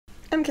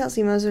I'm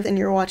Kelsey Moser, and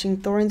you're watching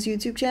Thorin's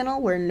YouTube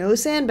channel, where no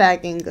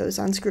sandbagging goes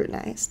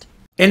unscrutinized.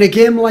 In a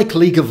game like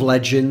League of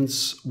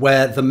Legends,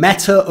 where the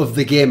meta of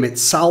the game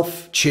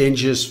itself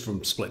changes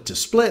from split to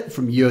split,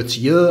 from year to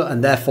year,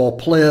 and therefore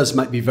players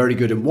might be very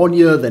good in one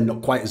year, then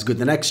not quite as good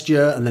the next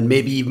year, and then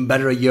maybe even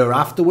better a year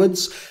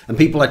afterwards, and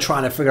people are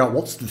trying to figure out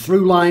what's the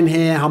through line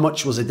here, how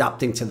much was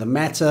adapting to the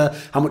meta,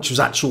 how much was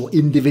actual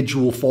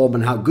individual form,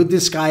 and how good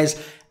this guy is,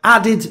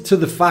 added to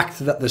the fact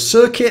that the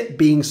circuit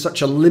being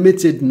such a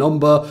limited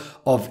number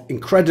of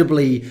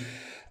incredibly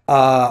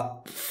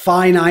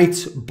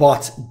finite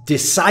but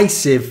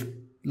decisive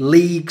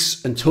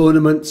leagues and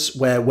tournaments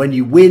where when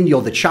you win,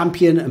 you're the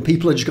champion, and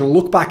people are just going to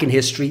look back in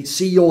history,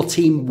 see your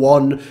team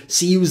won,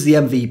 see you as the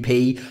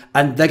MVP,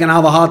 and they're going to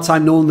have a hard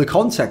time knowing the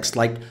context.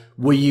 Like,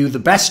 were you the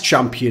best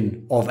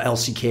champion of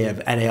LCK of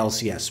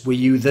NALCS? Were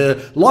you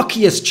the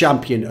luckiest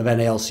champion of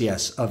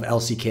NALCS of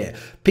LCK?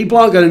 People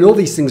aren't going to know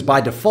these things by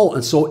default,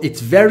 and so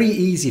it's very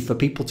easy for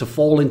people to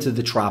fall into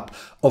the trap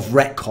of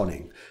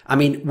retconning. I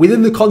mean,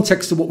 within the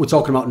context of what we're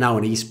talking about now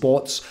in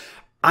esports,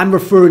 I'm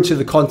referring to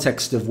the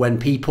context of when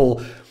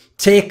people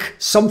take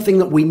something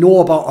that we know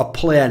about a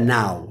player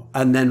now,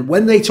 and then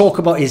when they talk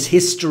about his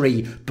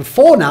history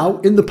before now,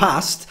 in the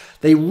past,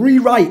 they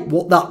rewrite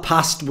what that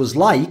past was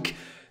like,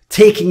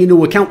 taking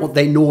into account what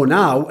they know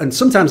now, and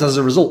sometimes as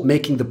a result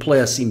making the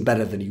player seem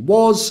better than he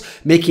was,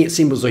 making it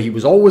seem as though he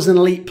was always an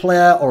elite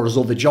player, or as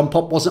though the jump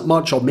up wasn't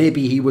much, or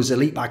maybe he was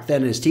elite back then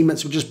and his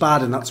teammates were just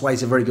bad and that's why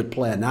he's a very good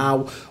player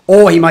now,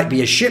 or he might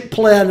be a shit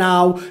player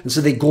now, and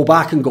so they go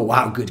back and go,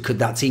 wow, how good could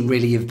that team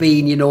really have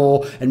been, you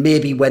know, and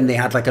maybe when they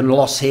had like a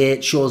loss here,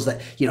 it shows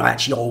that, you know,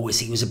 actually always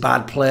he was a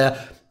bad player.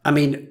 I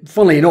mean,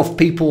 funnily enough,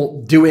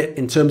 people do it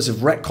in terms of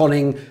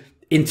retconning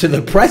into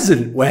the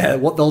present, where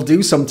what they'll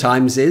do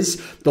sometimes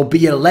is there'll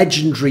be a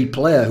legendary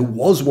player who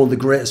was one of the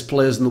greatest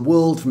players in the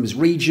world from his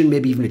region,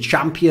 maybe even a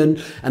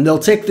champion, and they'll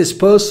take this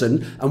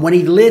person, and when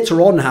he later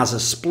on has a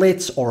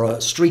split or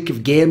a streak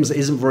of games that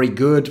isn't very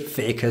good,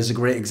 Faker is a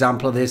great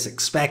example of this,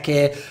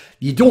 Expeke,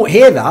 you don't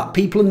hear that.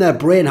 People in their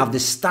brain have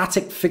this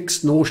static,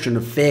 fixed notion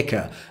of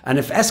Faker. And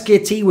if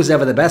SKT was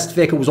ever the best,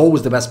 Faker was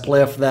always the best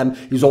player for them.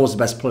 He was always the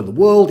best player in the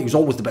world. He was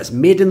always the best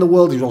mid in the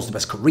world. He was always the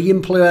best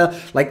Korean player.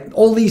 Like,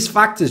 all these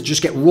factors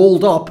just get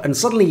rolled up, and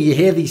suddenly you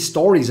hear these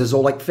stories as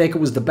though, like, Faker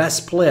was the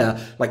best player,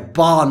 like,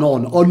 bar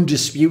none,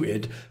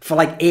 undisputed, for,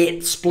 like,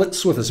 8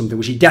 splits with or something,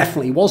 which he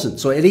definitely wasn't.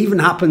 So it even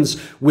happens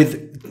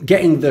with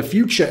getting the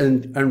future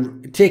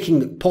and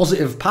taking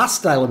positive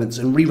past elements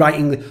and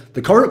rewriting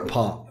the current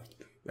part.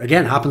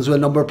 Again, happens with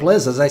a number of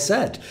players, as I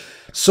said.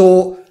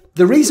 So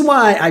the reason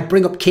why I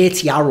bring up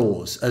KT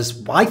Arrows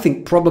as, I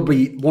think,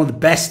 probably one of the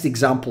best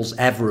examples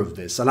ever of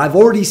this, and I've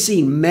already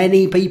seen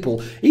many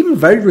people, even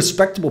very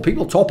respectable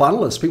people, top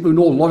analysts, people who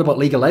know a lot about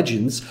League of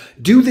Legends,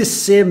 do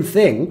this same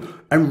thing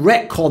and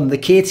retcon the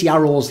KT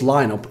Arrows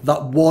lineup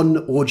that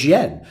won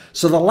OGN.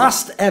 So the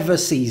last ever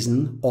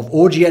season of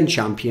OGN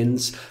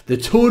Champions, the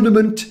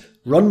tournament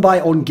run by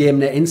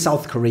OnGameNet in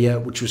South Korea,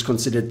 which was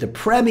considered the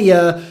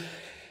premier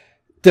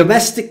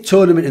domestic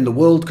tournament in the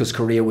world because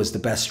Korea was the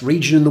best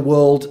region in the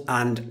world,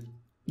 and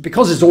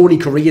because it's only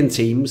Korean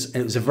teams, and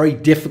it was a very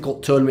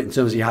difficult tournament in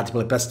terms of you had to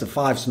play best of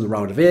 5s from the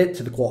round of 8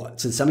 to the quarter,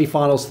 to the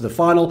semi-finals, to the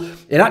final.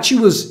 It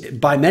actually was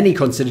by many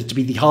considered to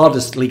be the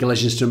hardest League of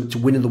Legends tournament to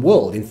win in the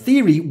world. In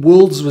theory,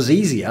 Worlds was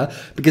easier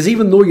because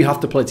even though you have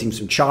to play teams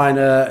from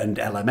China and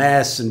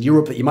LMS and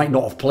Europe that you might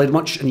not have played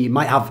much and you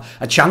might have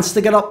a chance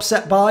to get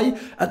upset by,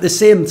 at the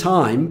same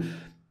time,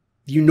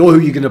 you know who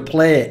you're going to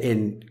play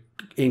in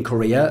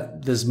Korea.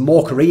 There's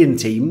more Korean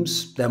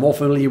teams. They're more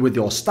familiar with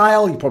your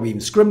style. You probably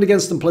even scrimmed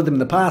against them, played them in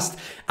the past.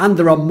 And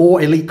there are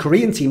more elite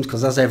Korean teams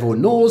because, as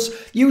everyone knows,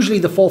 usually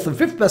the 4th and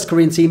 5th best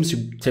Korean teams,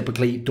 who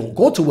typically don't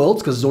go to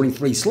Worlds because there's only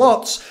 3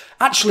 slots,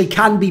 actually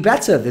can be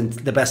better than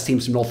the best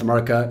teams from North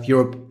America,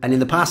 Europe, and in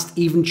the past,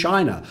 even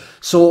China.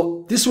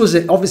 So this was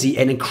obviously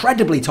an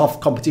incredibly tough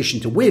competition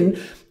to win.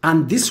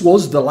 And this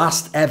was the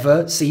last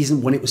ever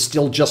season when it was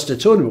still just a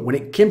tournament. When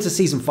it came to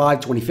Season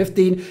 5,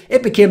 2015,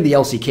 it became the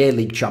LCK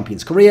League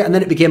Champions Korea, and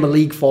then it became a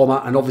league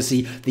format, and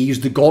obviously they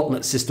used the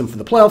gauntlet system for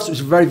the playoffs. It was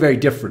very, very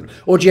different.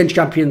 OGN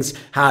Champions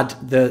had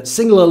the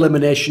single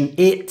elimination,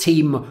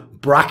 8-team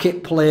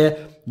bracket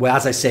play, where,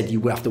 as I said, you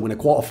have to win a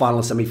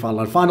quarterfinal, semi-final,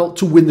 and final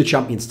to win the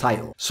Champions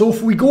title. So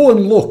if we go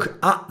and look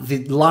at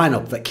the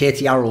lineup that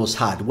KT Arrows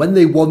had when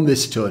they won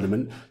this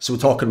tournament, so we're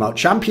talking about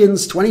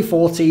Champions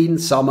 2014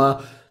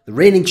 Summer. The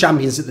reigning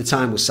champions at the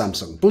time was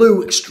Samsung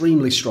Blue,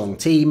 extremely strong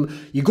team.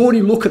 You go and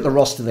you look at the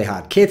roster they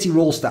had. KT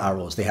rolls to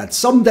Arrows. They had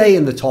Someday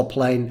in the top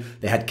lane.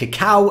 They had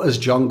Kakao as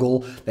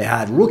jungle. They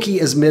had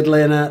Rookie as mid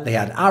laner. They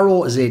had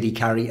Arrow as AD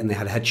carry. And they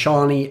had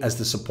Hachani as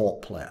the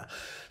support player.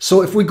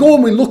 So if we go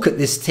and we look at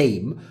this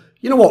team,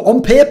 you know what?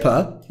 On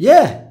paper,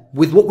 yeah,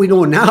 with what we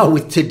know now,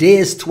 with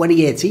today's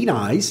 2018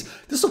 eyes,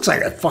 this looks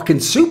like a fucking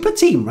super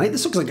team, right?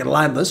 This looks like a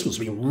line. This must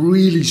be a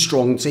really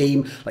strong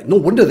team. Like, no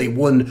wonder they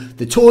won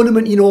the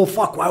tournament, you know.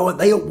 Fuck, why weren't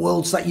they at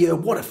Worlds that year?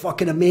 What a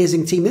fucking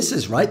amazing team this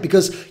is, right?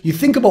 Because you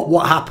think about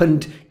what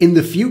happened in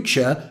the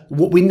future,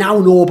 what we now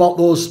know about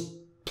those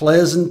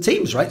players and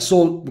teams, right?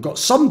 So we've got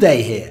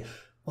Someday here.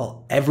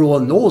 Well,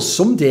 everyone knows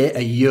Someday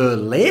a year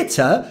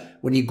later,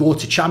 when you go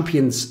to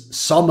Champions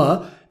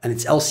Summer and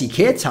it's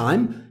LCK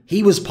time,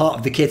 he was part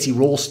of the KT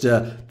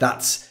roster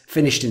that's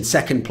finished in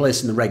second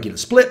place in the regular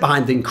split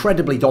behind the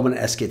incredibly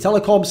dominant SK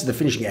Telecom. So they're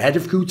finishing ahead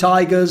of Ku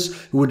Tigers,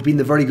 who would have been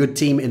the very good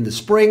team in the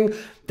spring.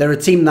 They're a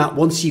team that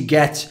once you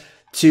get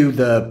to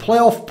the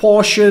playoff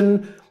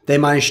portion, they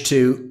managed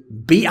to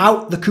beat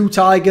out the Ku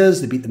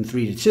Tigers. They beat them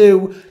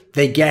 3-2.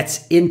 They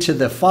get into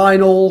the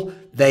final.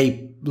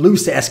 They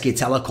lose to SK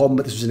Telecom,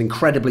 but this was an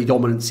incredibly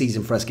dominant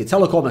season for SK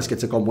Telecom. SK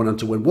Telecom went on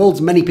to win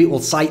Worlds. Many people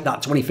cite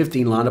that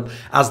 2015 lineup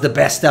as the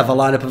best ever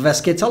lineup of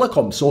SK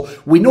Telecom. So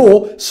we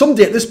know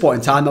Someday at this point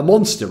in time, a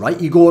monster, right?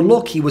 You go and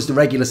look, he was the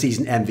regular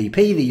season MVP.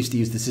 They used to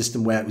use the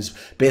system where it was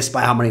based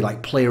by how many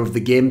like player of the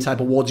game type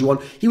awards you won.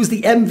 He was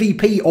the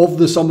MVP of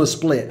the summer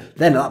split.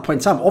 Then at that point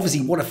in time,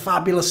 obviously what a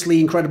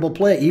fabulously incredible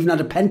player. He even had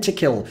a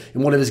pentakill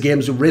in one of his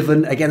games with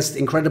Riven against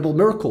Incredible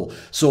Miracle.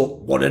 So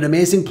what an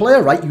amazing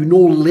player, right? You know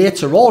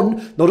later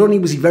on, not only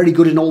was he very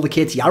good in all the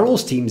KT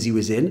Arrows teams he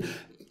was in,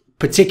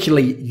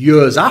 particularly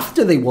years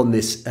after they won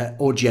this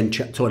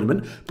OGN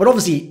tournament, but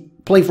obviously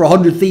playing for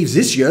 100 Thieves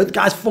this year, the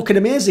guy's fucking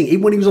amazing.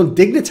 Even when he was on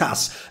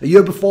Dignitas a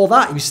year before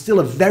that, he was still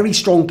a very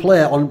strong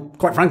player on,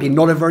 quite frankly,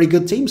 not a very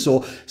good team.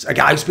 So it's a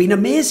guy who's been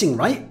amazing,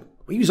 right?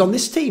 He was on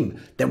this team.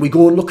 Then we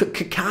go and look at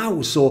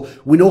Kakao. So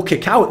we know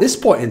Kakao at this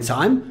point in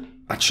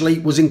time actually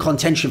was in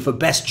contention for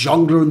best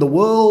jungler in the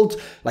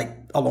world, like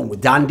along with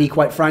Dandy,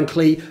 quite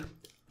frankly.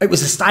 It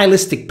was a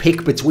stylistic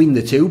pick between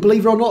the two,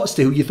 believe it or not, as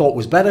to who you thought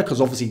was better, because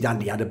obviously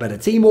Dandy had a better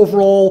team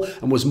overall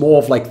and was more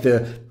of like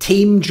the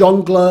team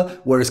jungler,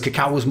 whereas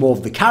Kakao was more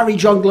of the carry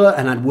jungler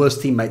and had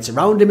worse teammates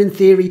around him in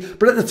theory,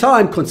 but at the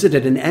time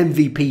considered an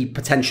MVP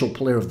potential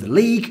player of the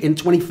league in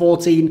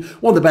 2014,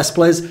 one of the best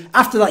players.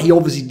 After that, he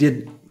obviously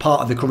did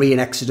part of the Korean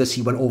exodus.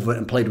 He went over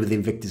and played with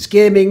Invictus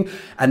Gaming,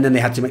 and then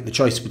they had to make the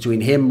choice between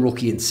him,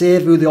 Rookie, and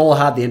Save, who they all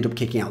had. They ended up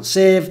kicking out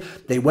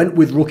Save. They went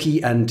with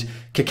Rookie and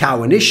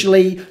Kakao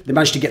initially. They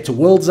managed to get to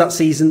Worlds that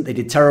season. They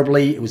did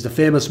terribly. It was the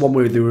famous one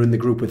where they were in the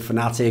group with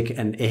Fnatic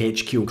and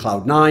AHQ and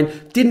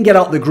Cloud9. Didn't get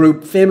out the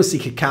group. Famously,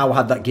 Kakao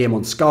had that game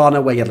on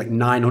Skarner where he had like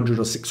 900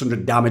 or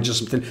 600 damage or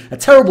something. A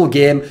terrible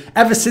game.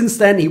 Ever since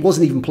then, he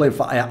wasn't even playing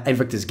for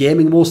Invictus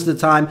Gaming most of the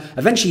time.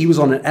 Eventually, he was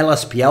on an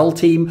LSPL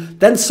team.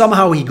 Then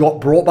somehow he got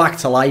brought back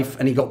to life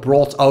and he got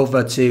brought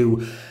over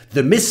to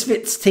the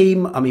Misfits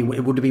team. I mean,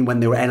 it would have been when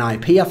they were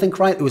NIP, I think,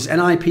 right? There was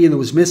NIP and there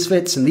was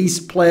Misfits, and these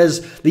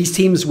players, these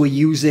teams were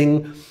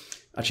using,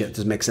 actually, it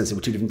doesn't make sense, they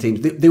were two different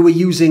teams. They were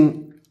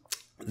using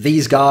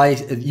these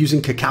guys,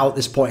 using Kakao at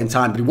this point in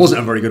time, but he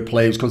wasn't a very good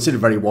player. He was considered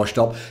very washed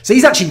up. So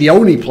he's actually the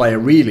only player,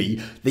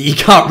 really, that you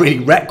can't really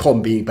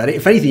retcon being better.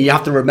 If anything, you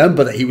have to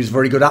remember that he was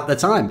very good at the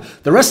time.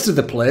 The rest of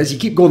the players, you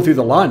keep going through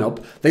the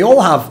lineup, they all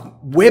have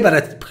way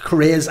better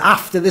careers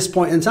after this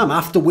point in time,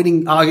 after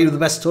winning arguably the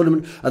best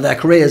tournament of their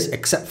careers,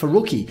 except for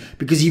Rookie.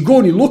 Because you go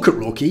and you look at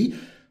Rookie,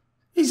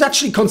 he's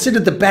actually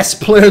considered the best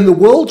player in the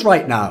world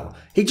right now.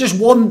 He just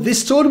won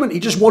this tournament. He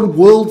just won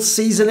Worlds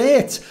Season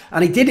 8.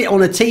 And he did it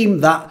on a team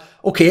that,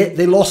 okay,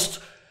 they lost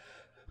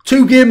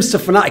 2 games to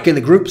Fnatic in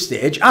the group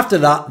stage. After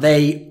that,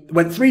 they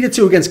went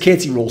 3-2 against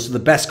KT Rolls, the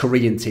best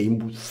Korean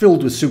team,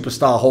 filled with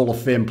superstar Hall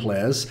of Fame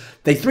players.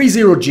 They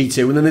 3-0'd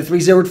G2, and then they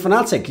 3-0'd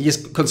Fnatic. He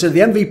is considered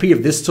the MVP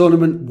of this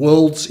tournament,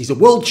 Worlds. He's a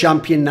world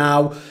champion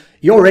now.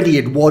 He already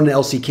had won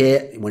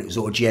LCK when it was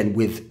OGN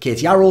with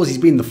KT Arrows. He's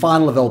been in the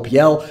final of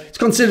LPL. He's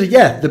considered,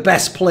 yeah, the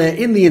best player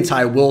in the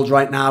entire world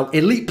right now.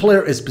 Elite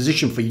player at his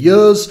position for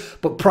years,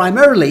 but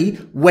primarily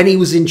when he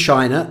was in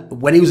China,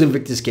 when he was in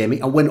Invictus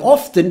Gaming, and when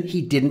often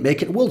he didn't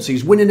make it to Worlds. So he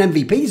was winning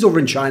MVPs over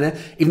in China,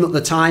 even though at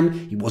the time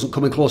he wasn't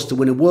coming close to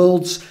winning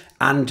Worlds.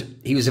 And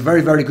he was a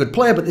very, very good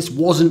player, but this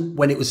wasn't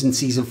when it was in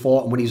Season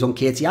 4 and when he was on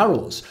KT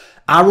Arrows.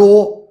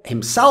 Arrow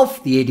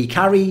himself, the AD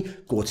carry,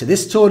 go to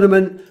this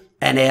tournament.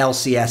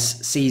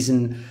 NALCS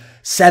Season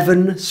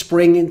 7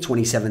 spring in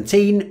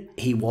 2017.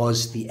 He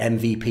was the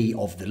MVP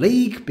of the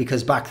league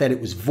because back then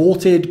it was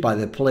voted by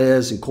the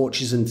players and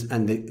coaches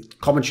and the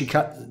commentary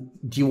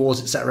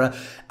duos, etc.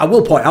 I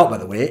will point out, by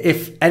the way,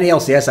 if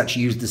NALCS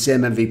actually used the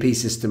same MVP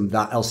system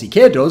that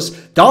LCK does,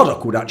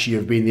 DOhDoubleG would actually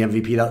have been the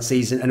MVP that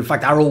season. And in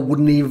fact, Arrow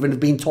wouldn't even have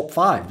been top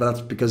 5. But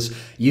that's because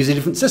you use a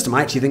different system.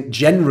 I actually think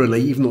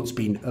generally, even though it's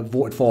been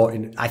voted for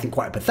in, I think,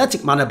 quite a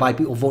pathetic manner by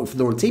people voting for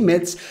their own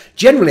teammates,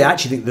 generally, I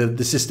actually think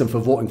the system for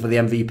voting for the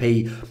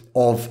MVP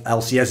of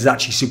LCS is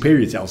actually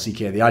superior to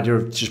LCK. The idea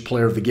of just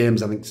player of the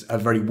games, I think, is a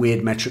very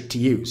weird metric to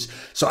use.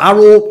 So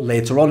Arrow,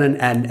 later on,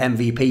 an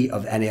MVP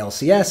of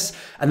NALCS.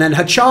 And then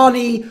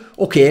Hachani,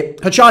 okay,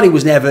 Hachani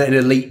was never an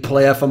elite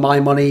player for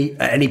my money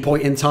at any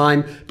point in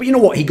time. But you know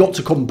what? He got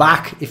to come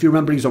back. If you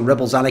remember, he was on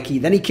Rebels Anarchy.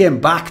 Then he came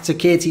back to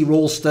KT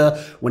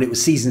Rolster when it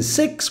was Season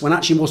 6, when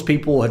actually most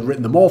people had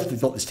written them off. They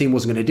thought this team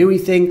wasn't going to do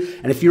anything.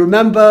 And if you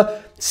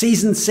remember,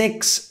 Season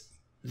 6...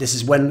 this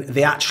is when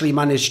they actually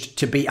managed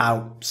to beat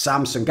out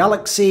Samsung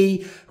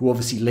Galaxy, who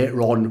obviously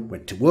later on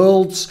went to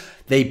Worlds.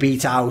 They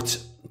beat out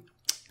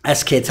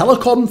SK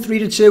Telecom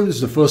 3-2. This was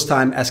the first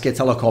time SK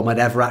Telecom had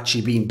ever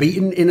actually been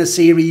beaten in a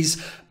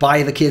series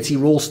by the KT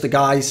Rolster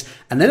guys.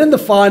 And then in the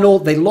final,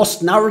 they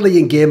lost narrowly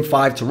in Game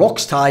 5 to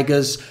Rox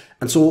Tigers,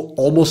 and so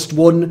almost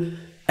won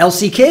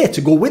LCK to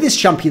go with his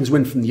Champions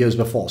win from the years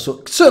before.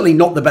 So certainly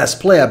not the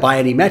best player by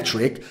any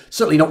metric.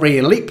 Certainly not really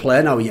an elite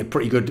player. Now, he had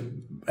pretty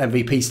good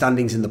MVP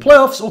standings in the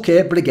playoffs,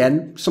 okay, but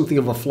again, something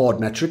of a flawed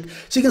metric.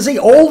 So you can see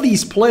all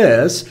these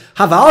players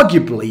have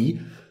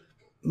arguably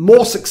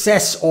more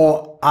success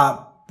or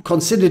are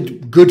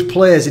considered good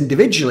players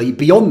individually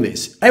beyond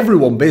this.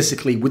 Everyone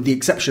basically, with the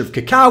exception of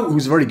Kakao,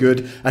 who's very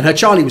good, and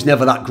Hachani was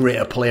never that great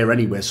a player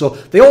anyway. So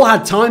they all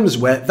had times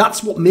where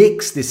that's what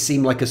makes this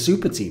seem like a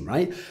super team,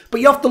 right? But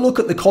you have to look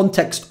at the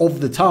context of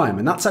the time,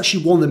 and that's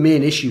actually one of the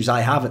main issues I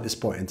have at this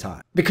point in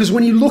time. Because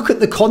when you look at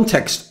the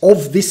context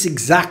of this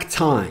exact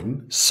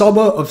time,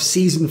 summer of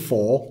season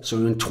 4, so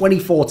in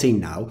 2014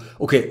 now,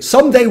 okay,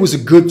 Someday was a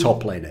good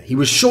top laner. He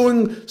was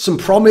showing some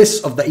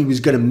promise of that he was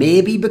going to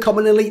maybe become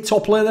an elite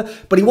top laner,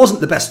 but he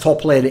wasn't the best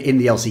top laner in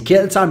the LCK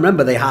at the time.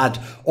 Remember, they had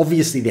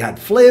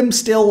Flame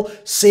still,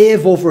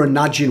 Save over a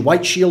Najin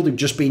White Shield who'd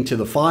just been to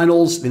the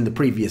finals in the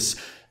previous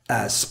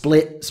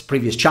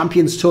previous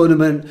Champions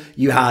tournament.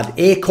 You had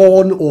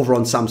Acorn over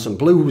on Samsung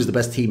Blue, who was the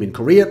best team in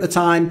Korea at the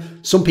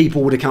time. Some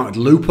people would have counted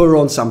Looper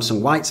on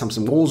Samsung White,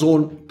 Samsung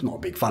Warzone. Not a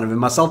big fan of him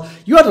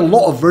myself. You had a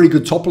lot of very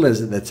good top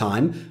laners at the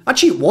time.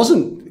 Actually, it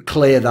wasn't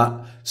clear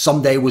that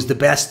Someday was the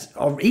best,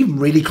 or even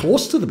really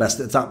close to the best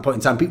at that point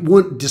in time. People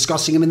weren't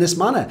discussing him in this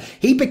manner.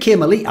 He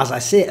became elite, as I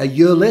say, a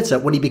year later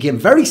when he became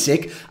very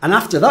sick, and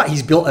after that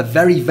he's built a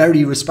very,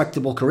 very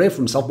respectable career for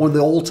himself, one of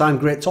the all-time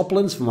great top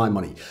laners for my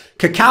money.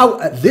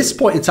 Kakao, at this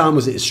point in time,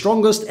 was at his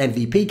strongest,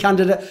 MVP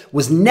candidate,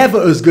 was never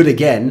as good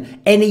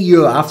again any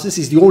year after. This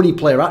is the only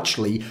player,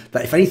 actually,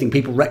 that, if anything,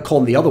 people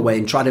retcon the other way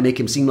and try to make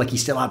him seem like he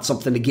still had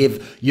something to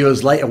give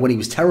years later when he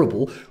was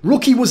terrible.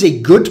 Rookie was a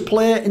good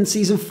player in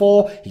Season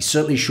 4. He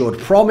certainly showed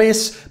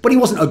promise, but he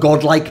wasn't a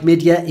godlike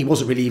mid yet. He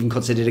wasn't really even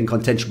considered in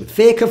contention with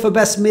Faker for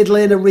best mid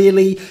laner,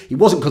 really. He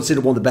wasn't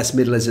considered one of the best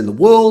mid laners in the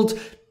world.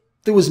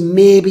 There was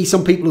maybe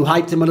some people who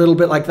hyped him a little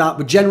bit like that,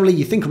 but generally,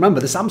 you think,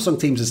 remember, the Samsung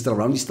teams are still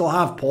around. You still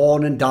have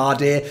Pawn and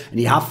Dade, and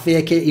you have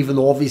Faker, even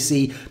though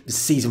obviously this is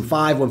Season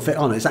 5 when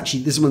Faker, it's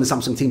actually, this is when the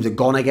Samsung teams are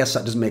gone, I guess, so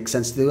that doesn't make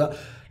sense to do that.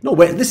 No,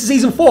 wait, this is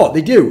Season 4.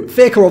 They do.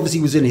 Faker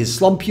obviously was in his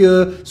slump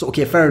year. So,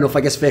 okay, fair enough.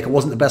 I guess Faker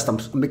wasn't the best. I'm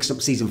mixing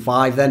up Season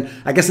 5 then.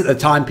 I guess at the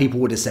time, people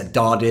would have said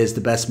Dade is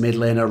the best mid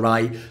laner,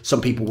 right? Some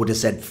people would have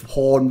said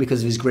Horn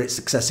because of his great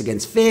success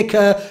against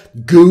Faker.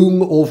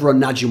 Goom over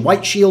on Najin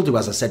White Shield, who,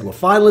 as I said, were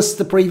finalists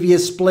the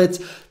previous split.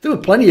 There were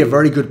plenty of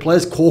very good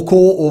players.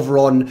 Coco over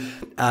on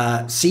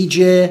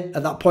CJ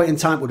at that point in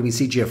time. Would have been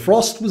CJ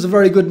Frost was a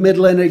very good mid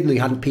laner, even though he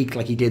hadn't peaked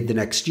like he did the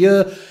next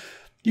year.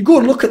 You go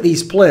and look at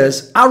these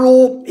players.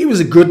 Arrow, he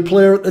was a good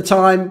player at the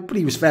time, but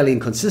he was fairly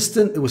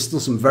inconsistent. There were still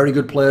some very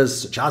good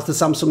players, such as the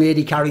Samsung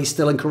AD carry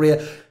still in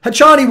Korea.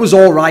 Hachani was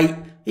all right.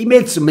 He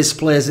made some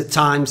misplays at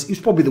times. He was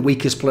probably the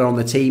weakest player on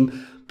the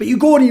team. But you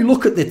go and you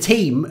look at the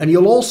team, and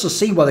you'll also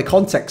see why the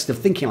context of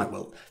thinking like,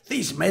 well,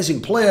 these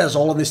amazing players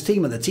all on this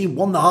team, and the team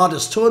won the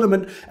hardest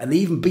tournament, and they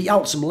even beat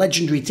out some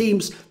legendary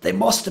teams. They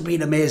must have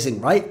been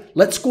amazing, right?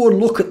 Let's go and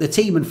look at the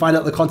team and find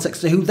out the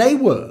context of who they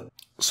were.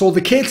 So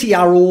the KT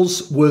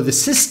Arrows were the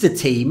sister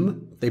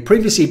team. They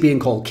previously been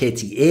called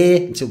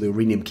KTA until they were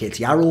renamed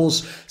KT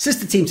Arrows.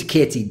 Sister team to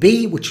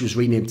KTB, which was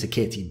renamed to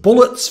KT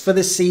Bullets for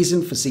this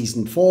season, for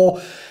Season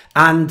 4.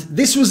 And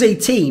this was a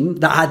team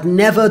that had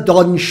never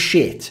done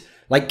shit.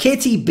 Like,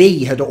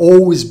 KTB had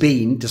always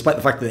been, despite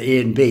the fact that A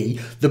and B,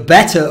 the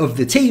better of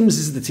the teams.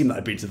 This is the team that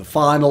had been to the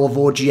final of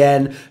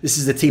OGN. This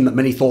is the team that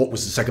many thought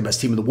was the second best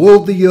team in the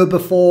world the year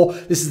before.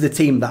 This is the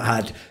team that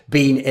had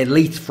been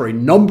elite for a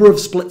number of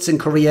splits in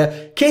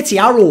Korea. KT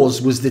Arrows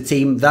was the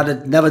team that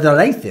had never done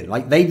anything.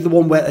 Like, they're the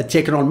one where had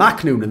taken on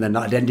Macnoon and then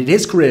that had ended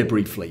his career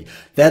briefly.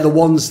 They're the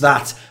ones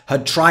that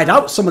had tried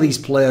out some of these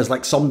players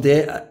like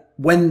Someday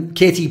when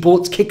KT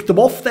Bullets kicked them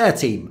off their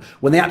team,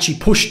 when they actually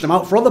pushed them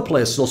out for other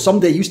players. So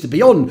Someday used to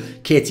be on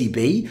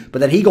KTB, but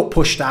then he got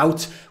pushed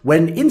out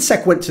when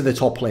Insec went to the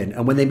top lane,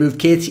 and when they moved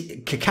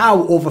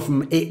Kakao over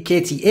from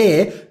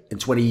KTA in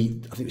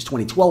I think it was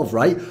 2012,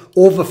 right,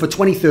 over for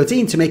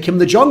 2013 to make him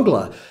the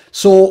jungler.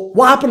 So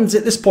what happens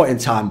at this point in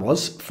time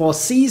was, for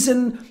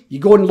season, you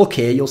go and look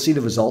here, you'll see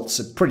the results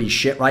are pretty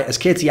shit, right? As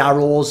KT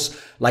Arrows,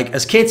 like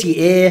as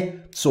KTA,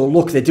 so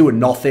look, they're doing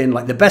nothing.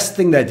 Like, the best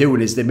thing they're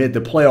doing is they made the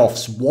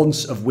playoffs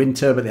once of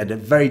winter, but they had a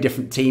very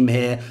different team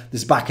here.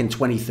 This is back in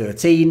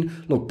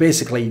 2013. Look,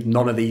 basically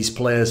none of these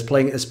players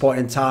playing at this point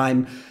in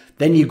time.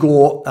 Then you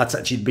go, that's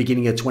actually the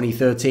beginning of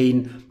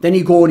 2013. Then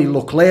you go and you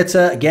look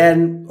later,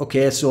 again,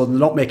 okay, so they're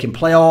not making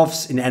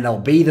playoffs. In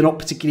NLB, they're not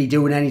particularly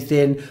doing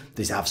anything.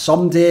 They have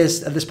some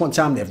days at this point in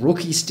time. They have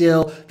Rookie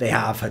still. They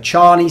have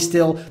Hachani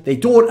still. They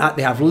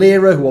have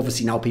Lyra, who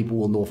obviously now people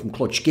will know from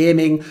Clutch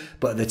Gaming,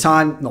 but at the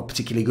time, not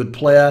particularly good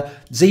player.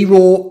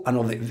 Zero, I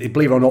know,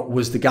 believe it or not,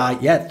 was the guy,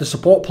 the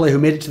support player who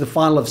made it to the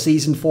final of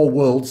Season 4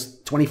 Worlds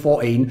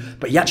 2014,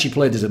 but he actually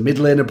played as a mid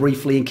laner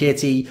briefly in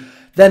KT.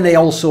 Then they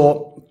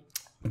also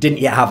didn't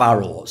yet have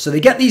Arrow. So they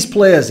get these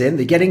players in,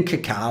 they get in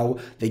Cacao,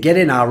 they get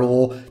in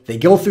Arrow, they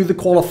go through the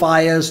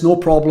qualifiers, no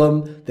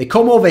problem. They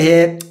come over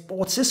here, but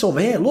what's this over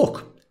here?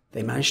 Look,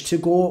 they managed to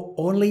go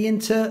only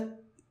into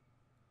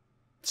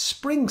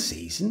spring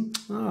season.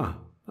 Ah,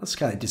 that's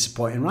kind of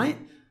disappointing, right?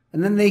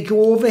 And then they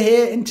go over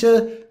here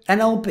into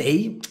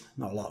NLB,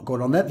 not a lot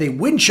going on there. They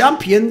win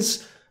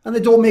champions and they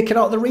don't make it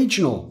out of the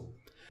regional.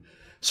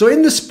 So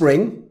in the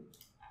spring,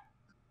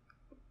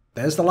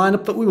 there's the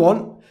lineup that we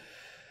want.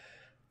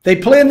 They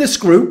play in this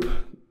group.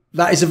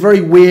 That is a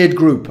very weird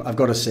group, I've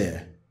got to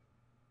say.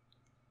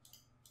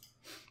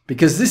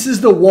 Because this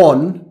is the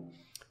one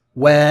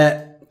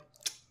where,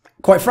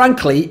 quite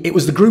frankly, it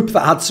was the group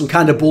that had some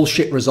kind of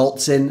bullshit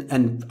results in,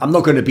 and I'm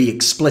not going to be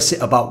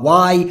explicit about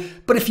why,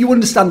 but if you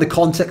understand the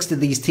context of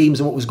these teams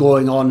and what was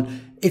going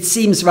on, it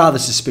seems rather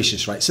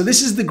suspicious, right? So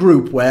this is the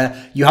group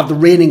where you have the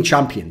reigning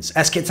champions.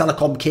 SK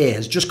Telecom K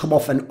has just come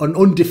off an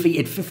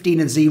undefeated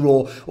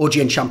 15-0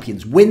 OGN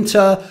Champions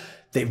Winter.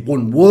 They've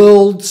won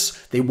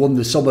Worlds. They won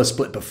the summer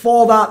split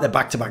before that. They're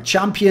back-to-back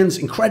champions.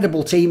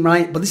 Incredible team,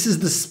 right? But this is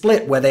the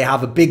split where they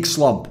have a big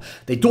slump.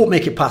 They don't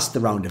make it past the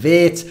round of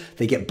 8.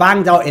 They get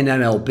banged out in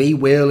NLB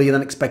way earlier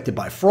than expected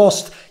by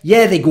Frost.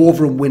 Yeah, they go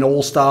over and win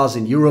All-Stars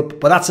in Europe,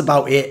 but that's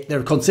about it.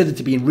 They're considered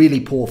to be in really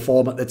poor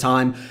form at the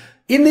time.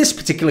 In this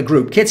particular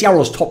group, KT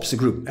Arrows tops the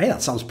group. Hey,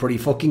 that sounds pretty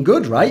fucking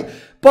good, right?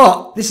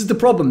 But this is the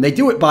problem. They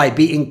do it by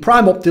beating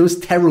Prime Optimus,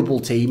 terrible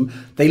team.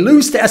 They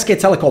lose to SK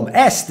Telecom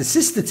S, the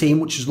sister team,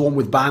 which is the one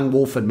with Bang,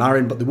 Wolf and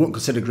Marin, but they weren't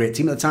considered a great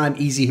team at the time.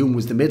 Easy Hoon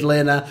was the mid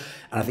laner,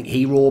 and I think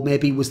Hero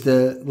maybe was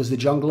the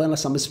jungler,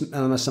 unless I'm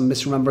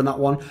misremembering that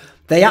one.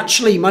 They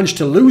actually managed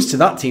to lose to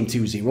that team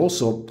 2-0,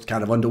 so it's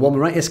kind of underwhelming,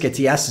 right?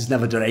 SKTS has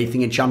never done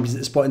anything in Champions at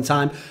this point in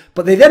time.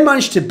 But they then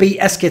managed to beat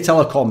SK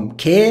Telecom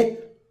K,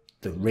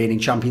 the reigning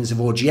champions of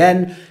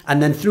OGN,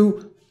 and then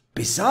through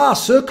bizarre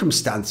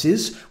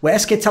circumstances where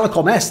SK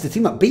Telecom S, the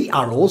team that beat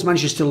Arrows,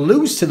 manages to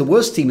lose to the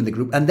worst team in the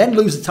group and then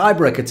lose the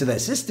tiebreaker to their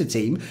sister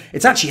team.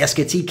 It's actually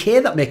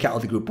SKTK that make it out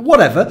of the group. But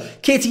whatever,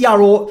 KT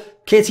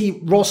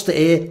roster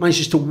A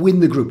manages to win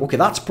the group. Okay,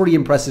 that's pretty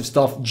impressive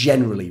stuff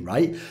generally,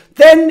 right?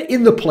 Then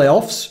in the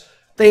playoffs,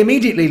 they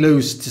immediately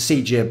lose to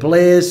CJ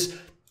Blaze.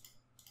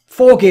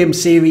 4-game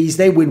series,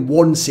 they win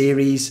 1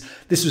 series.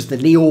 This was the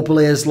Neo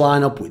Blaze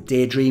lineup with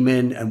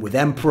Daydreaming and with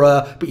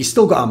Emperor, but you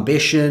still got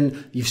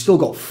Ambition, you've still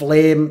got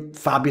Flame,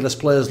 fabulous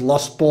players,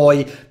 Lost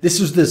Boy.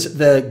 This was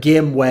the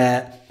game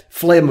where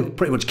Flame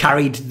pretty much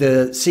carried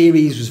the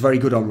series, was very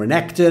good on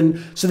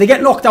Renekton. So they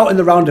get knocked out in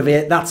the round of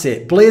 8, that's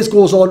it. Blaze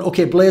goes on.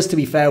 Okay, Blaze, to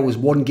be fair, was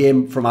 1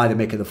 game from either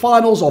making the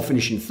finals or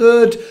finishing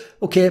 3rd.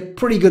 Okay,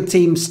 pretty good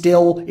team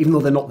still, even though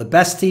they're not the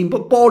best team,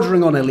 but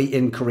bordering on elite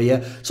in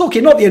Korea. So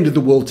okay, not the end of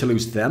the world to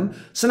lose to them.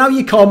 So now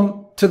you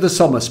come to the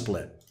summer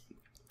split.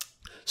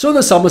 So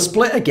the summer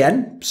split,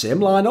 again, same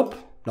lineup.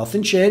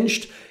 Nothing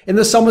changed. In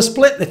the summer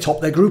split, they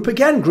top their group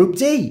again, Group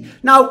D.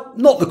 Now,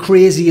 not the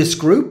craziest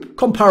group,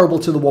 comparable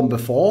to the one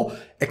before,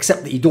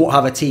 except that you don't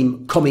have a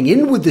team coming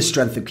in with the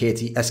strength of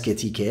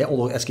SKTK,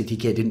 although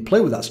SKTK didn't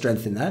play with that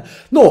strength in there.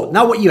 No,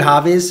 now what you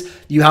have is,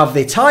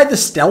 they tied the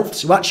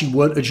Stealths, who actually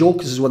weren't a joke,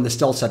 because this is when the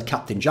Stealths had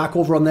Captain Jack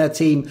over on their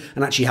team,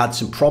 and actually had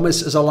some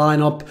promise as a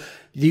lineup.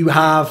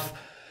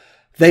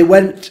 They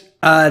went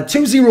 2-0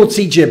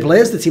 CJ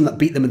Blaze, the team that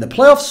beat them in the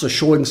playoffs, so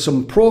showing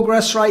some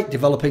progress, right?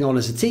 Developing on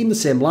as a team, the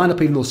same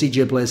lineup, even though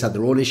CJ Blaze had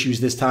their own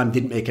issues this time,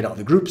 didn't make it out of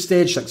the group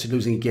stage, thanks to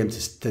losing a game to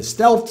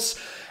Stealths.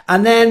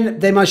 And then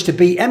they managed to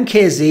beat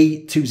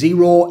MKZ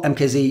 2-0.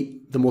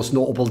 MKZ, the most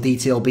notable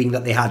detail being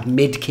that they had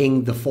Mid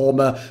King, the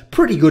former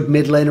pretty good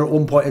mid laner at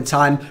one point in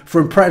time,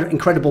 for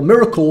incredible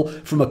miracle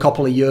from a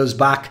couple of years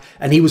back,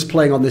 and he was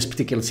playing on this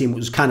particular team,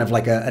 which was kind of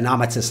like an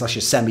amateur / a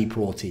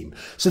semi-pro team.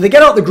 So they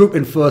get out the group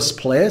in 1st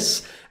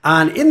place,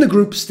 and in the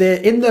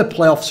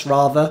playoffs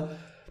rather,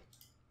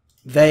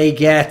 they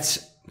get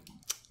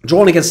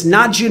drawn against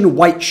Najin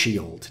White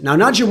Shield. Now,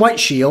 Najin White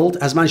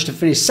Shield has managed to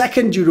finish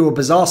 2nd due to a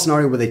bizarre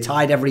scenario where they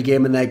tied every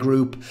game in their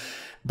group.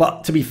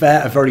 But to be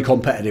fair, a very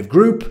competitive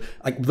group,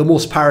 like the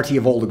most parity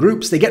of all the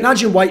groups. They get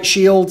Najin White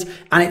Shield,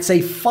 and it's a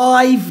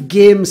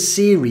 5-game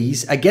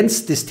series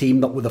against this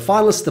team that were the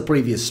finalists of the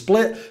previous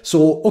split.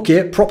 So,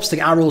 okay, props to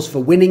Arrows for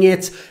winning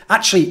it.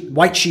 Actually,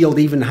 White Shield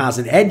even has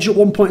an edge at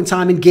one point in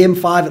time in Game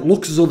 5. It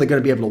looks as though they're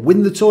going to be able to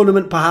win the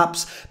tournament,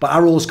 perhaps. But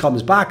Arrows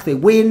comes back, they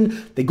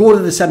win, they go to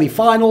the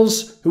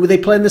semi-finals. Who are they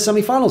playing in the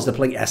semi-finals? They're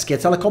playing SK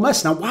Telecom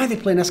S. Now, why are they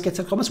playing SK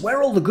Telecom S? Where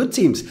are all the good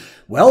teams?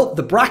 Well,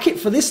 the bracket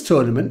for this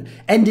tournament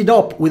ended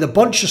up with a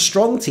bunch of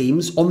strong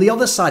teams on the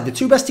other side. The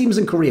 2 best teams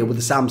in Korea were the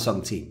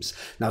Samsung teams.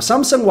 Now,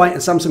 Samsung White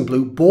and Samsung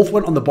Blue both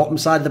went on the bottom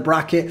side of the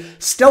bracket.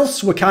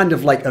 Stealths were kind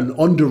of like an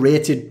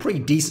underrated, pretty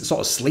decent sort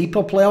of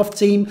sleeper playoff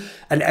team.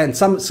 And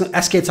some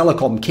SK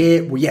Telecom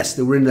K, well, yes,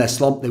 they were in their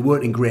slump. They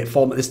weren't in great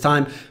form at this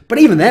time. But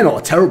even they're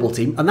not a terrible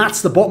team. And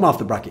that's the bottom half of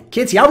the bracket.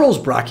 KT Arrows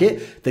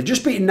bracket, they've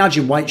just beaten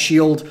Najin White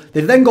Shield.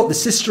 They've then got the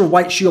sister of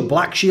White Shield,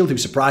 Black Shield, who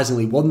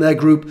surprisingly won their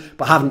group,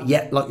 but haven't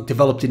yet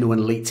developed into an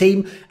elite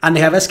team. And they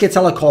have SK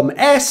Telecom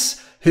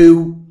S,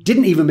 who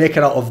didn't even make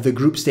it out of the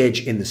group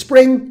stage in the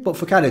spring, but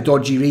for kind of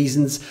dodgy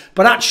reasons,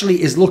 but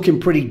actually is looking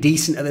pretty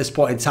decent at this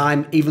point in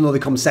time, even though they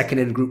come second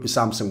in a group with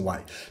Samsung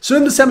White. So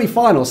in the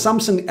semi-final,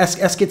 Samsung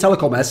SK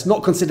Telecom S,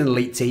 not considered an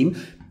elite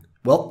team.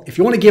 Well, if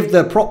you want to give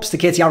the props to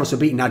KT Arrows for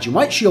beating Najin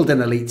White Shield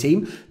in an elite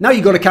team, now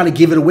you've got to kind of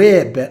give it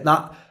away a bit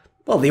that,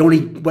 well, they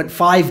only went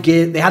 5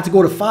 games. They had to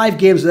go to 5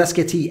 games with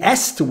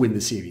SKTS to win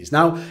the series.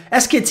 Now,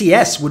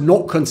 SKTS were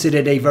not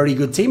considered a very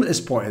good team at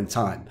this point in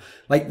time.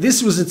 Like,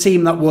 this was a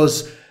team that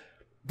was,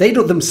 they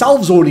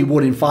themselves only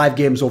won in 5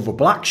 games over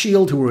Black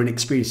Shield, who were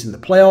inexperienced in the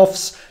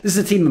playoffs. This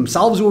is a team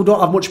themselves who don't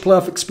have much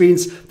playoff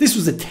experience. This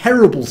was a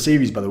terrible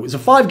series, by the way. It was a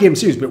 5-game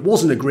series, but it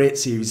wasn't a great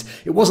series.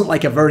 It wasn't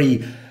like a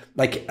very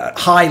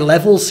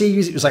high-level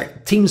series. It was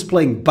like teams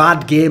playing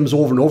bad games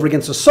over and over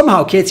again. So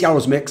somehow KT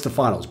Arrows makes the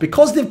finals.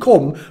 Because they've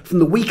come from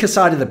the weaker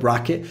side of the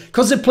bracket,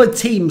 because they've played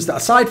teams that,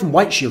 aside from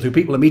White Shield, who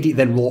people immediately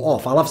then wrote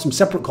off, I'll have some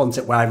separate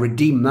content where I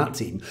redeem that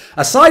team.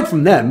 Aside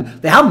from them,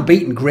 they haven't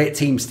beaten great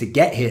teams to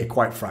get here,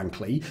 quite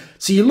frankly.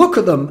 So you look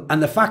at them,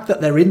 and the fact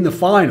that they're in the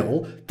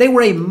final, they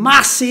were a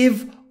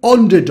massive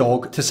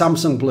underdog to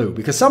Samsung Blue,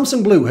 because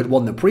Samsung Blue had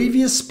won the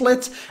previous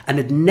split and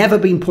had never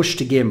been pushed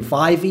to game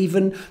 5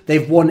 even.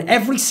 They've won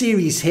every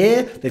series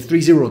here. They've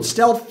 3-0'd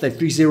Stealth. They've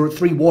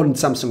 3-1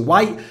 Samsung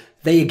White.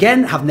 They,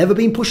 again, have never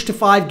been pushed to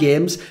 5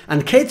 games,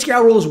 and KT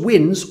Arrows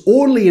wins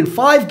only in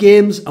 5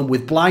 games, and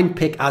with blind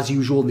pick, as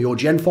usual in the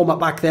OGN format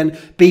back then,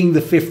 being the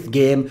 5th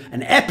game.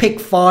 An epic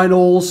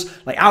finals.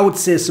 Like, I would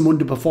say some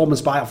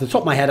underperformance by, off the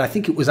top of my head, I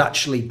think it was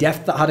actually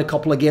Deft that had a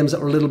couple of games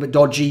that were a little bit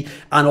dodgy,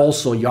 and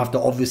also you have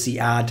to obviously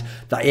add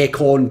that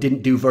Acorn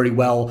didn't do very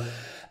well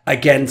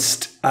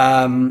against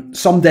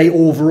Someday.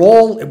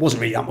 Overall, it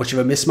wasn't really that much of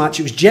a mismatch.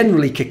 It was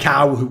generally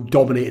Kakao who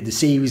dominated the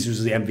series,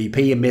 was the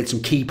MVP, and made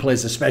some key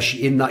plays,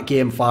 especially in that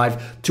game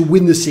 5, to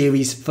win the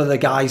series for the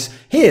guys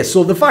here.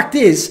 So the fact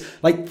is,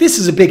 like, this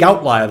is a big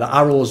outlier that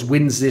Arrows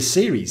wins this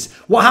series.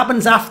 What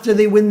happens after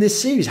they win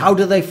this series? How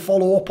do they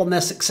follow up on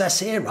their success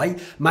here,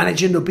 right?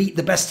 Managing to beat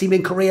the best team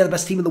in Korea, the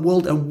best team in the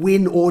world, and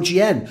win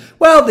OGN.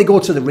 Well, they go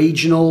to the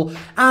regional,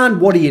 and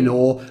what do you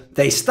know?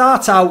 They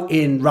start out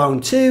in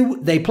round 2.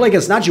 They play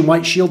against Najin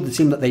White Shield, the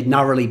team that they'd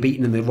narrowly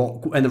beaten in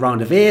the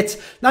round of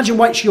 8. Najin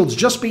White Shield's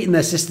just beaten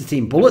their sister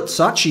team Bullets,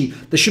 so actually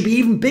there should be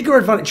even bigger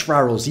advantage for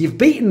Arrows. You've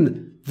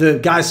beaten the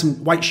guys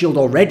from White Shield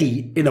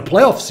already in a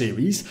playoff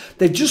series.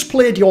 They've just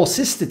played your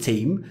sister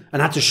team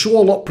and had to show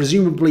a lot,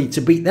 presumably,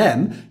 to beat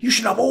them. You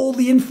should have all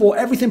the info,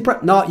 everything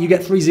prepped. No, you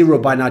get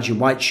 3-0 by Najin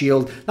White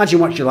Shield. Najin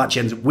White Shield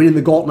actually ends up winning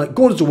the gauntlet,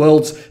 goes to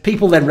Worlds.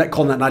 People then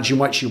retcon that Najin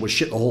White Shield was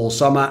shit the whole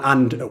summer,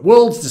 and at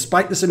Worlds,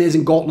 despite this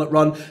amazing gauntlet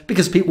run,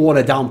 because people want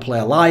to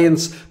downplay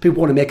Alliance, people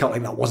want to make out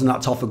like that wasn't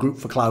that tough a group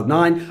for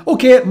Cloud9.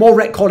 Okay, more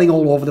retconning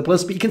all over the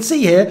place, but you can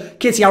see here,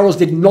 KT Arrows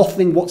did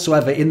nothing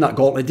whatsoever in that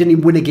gauntlet. Didn't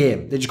even win a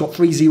game. They just got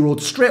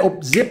 3-0 straight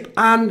up, zip,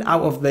 and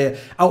out of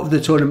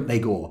the tournament they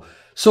go.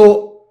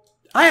 So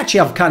I actually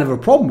have kind of a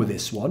problem with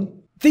this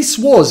one. This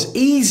was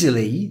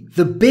easily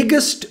the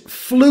biggest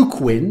fluke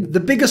win, the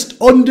biggest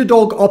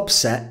underdog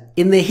upset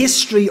in the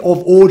history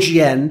of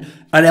OGN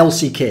and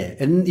LCK.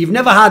 And you've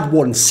never had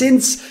one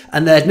since,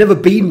 and there had never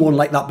been one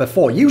like that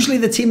before. Usually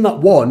the team that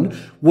won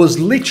was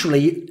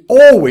literally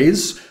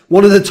always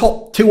one of the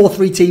top 2 or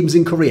 3 teams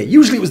in Korea.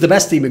 Usually it was the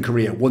best team in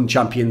Korea, won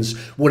Champions,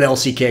 won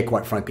LCK,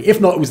 quite frankly.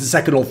 If not, it was the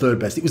 2nd or 3rd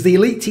best. It was the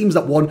elite teams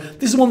that won.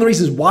 This is one of the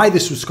reasons why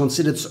this was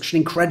considered such an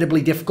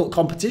incredibly difficult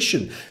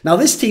competition. Now,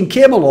 this team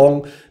came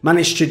along,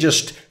 managed to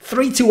just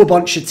 3-2 a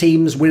bunch of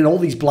teams, winning all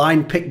these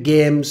blind pick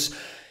games.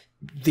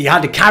 They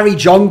had to carry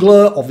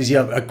jungler, obviously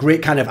a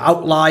great kind of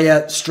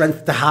outlier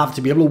strength to have,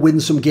 to be able to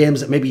win some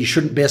games that maybe you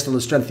shouldn't based on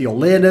the strength of your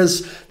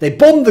laners. They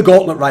bombed the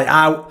gauntlet right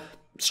out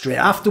straight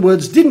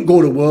afterwards, didn't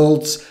go to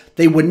Worlds.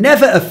 They were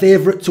never a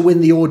favourite to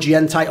win the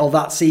OGN title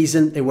that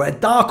season. They were a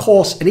dark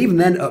horse, and even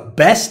then, at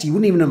best, you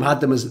wouldn't even have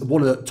had them as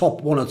one of the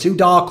top 1 or 2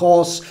 dark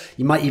horse.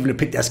 You might even have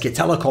picked SK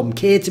Telecom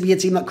K to be a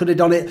team that could have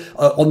done it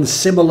on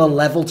similar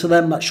level to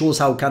them. That shows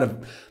how kind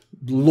of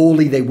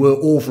lowly they were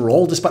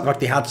overall, despite the fact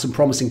they had some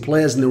promising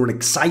players and they were an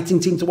exciting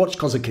team to watch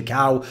because of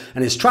Kakao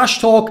and his trash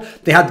talk.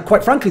 They had,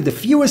 quite frankly, the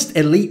fewest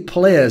elite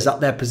players at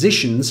their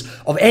positions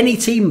of any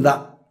team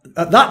that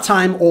at that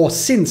time or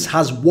since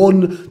has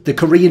won the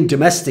Korean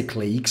Domestic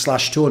League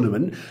 /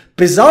 tournament.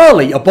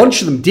 Bizarrely, a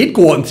bunch of them did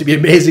go on to be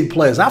amazing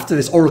players after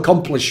this or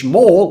accomplish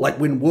more, like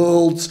win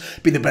Worlds,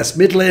 be the best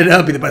mid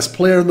laner, be the best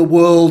player in the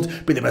world,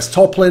 be the best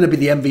top laner, be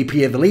the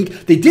MVP of the league.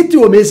 They did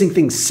do amazing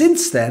things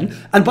since then.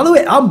 And by the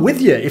way, I'm with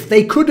you. If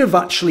they could have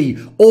actually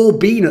all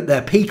been at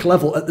their peak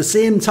level at the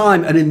same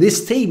time and in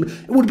this team,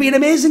 it would be an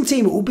amazing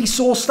team. It would be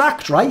so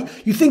stacked, right?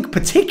 You think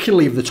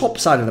particularly of the top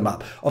side of the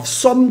map, of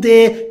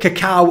Someday,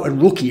 Kakao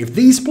and Rookie. If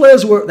these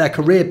players were at their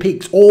career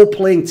peaks all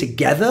playing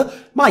together,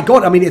 my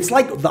God, I mean, it's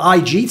like the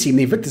IG team,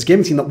 the Invictus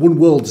Gaming team that won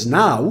Worlds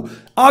now,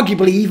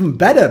 arguably even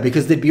better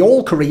because they'd be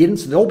all Korean,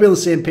 so they'd all be on the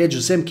same page,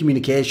 the same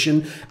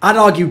communication. I'd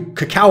argue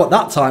Kakao at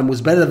that time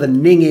was better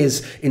than Ning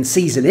is in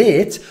Season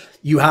 8.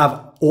 You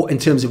have, or in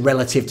terms of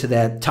relative to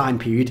their time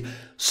period,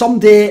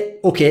 Someday,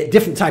 okay,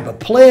 different type of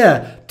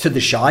player to the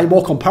Shy,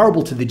 more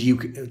comparable to the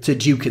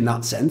Duke in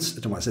that sense. I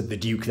don't know why I said the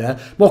Duke there.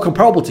 More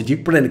comparable to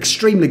Duke, but an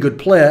extremely good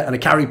player and a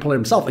carry player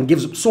himself, and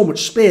gives up so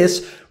much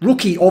space.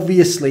 Rookie,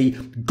 obviously,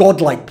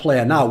 godlike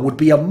player now, would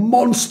be a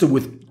monster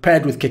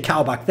paired with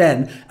Cacao back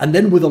then, and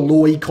then with a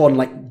low econ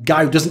like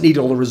guy who doesn't need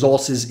all the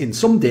resources in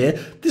Someday,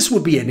 this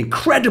would be an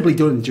incredibly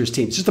dangerous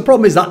team. It's just the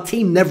problem is that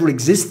team never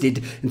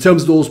existed in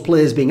terms of those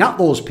players being at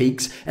those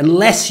peaks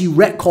unless you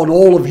retcon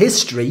all of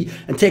history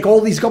and take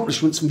all these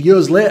accomplishments from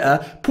years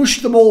later,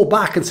 push them all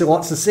back and say, well,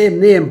 that's the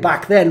same name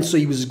back then, so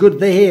he was good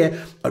there.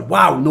 And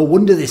wow, no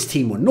wonder this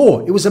team won.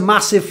 No, it was a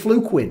massive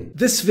fluke win.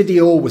 This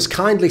video was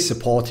kindly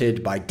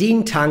supported by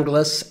Dean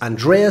Tanglis,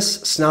 Andreas,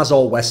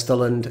 Snazore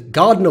Westerlund,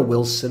 Gardner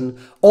Wilson,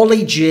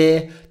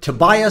 OllieJ,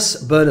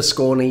 Tobias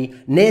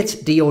Bernasconi,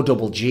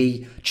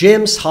 NateDOhDoubleG,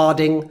 James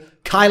Harding,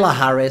 Kyla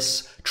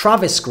Harris,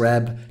 Travis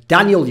Greb,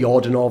 Daniel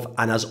Yordanov,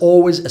 and as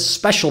always, a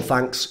special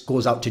thanks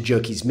goes out to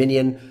Jerky's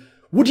Minion.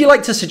 Would you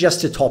like to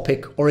suggest a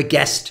topic or a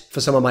guest for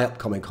some of my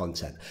upcoming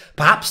content?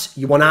 Perhaps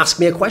you want to ask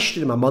me a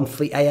question in my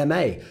monthly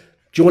AMA.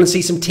 Do you want to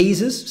see some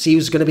teasers? See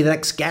who's going to be the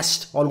next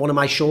guest on one of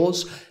my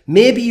shows?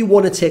 Maybe you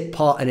want to take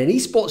part in an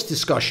esports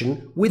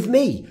discussion with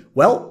me.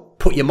 Well,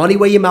 put your money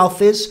where your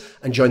mouth is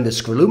and join the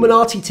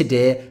Scrilluminati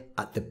today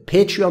at the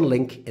Patreon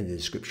link in the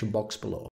description box below.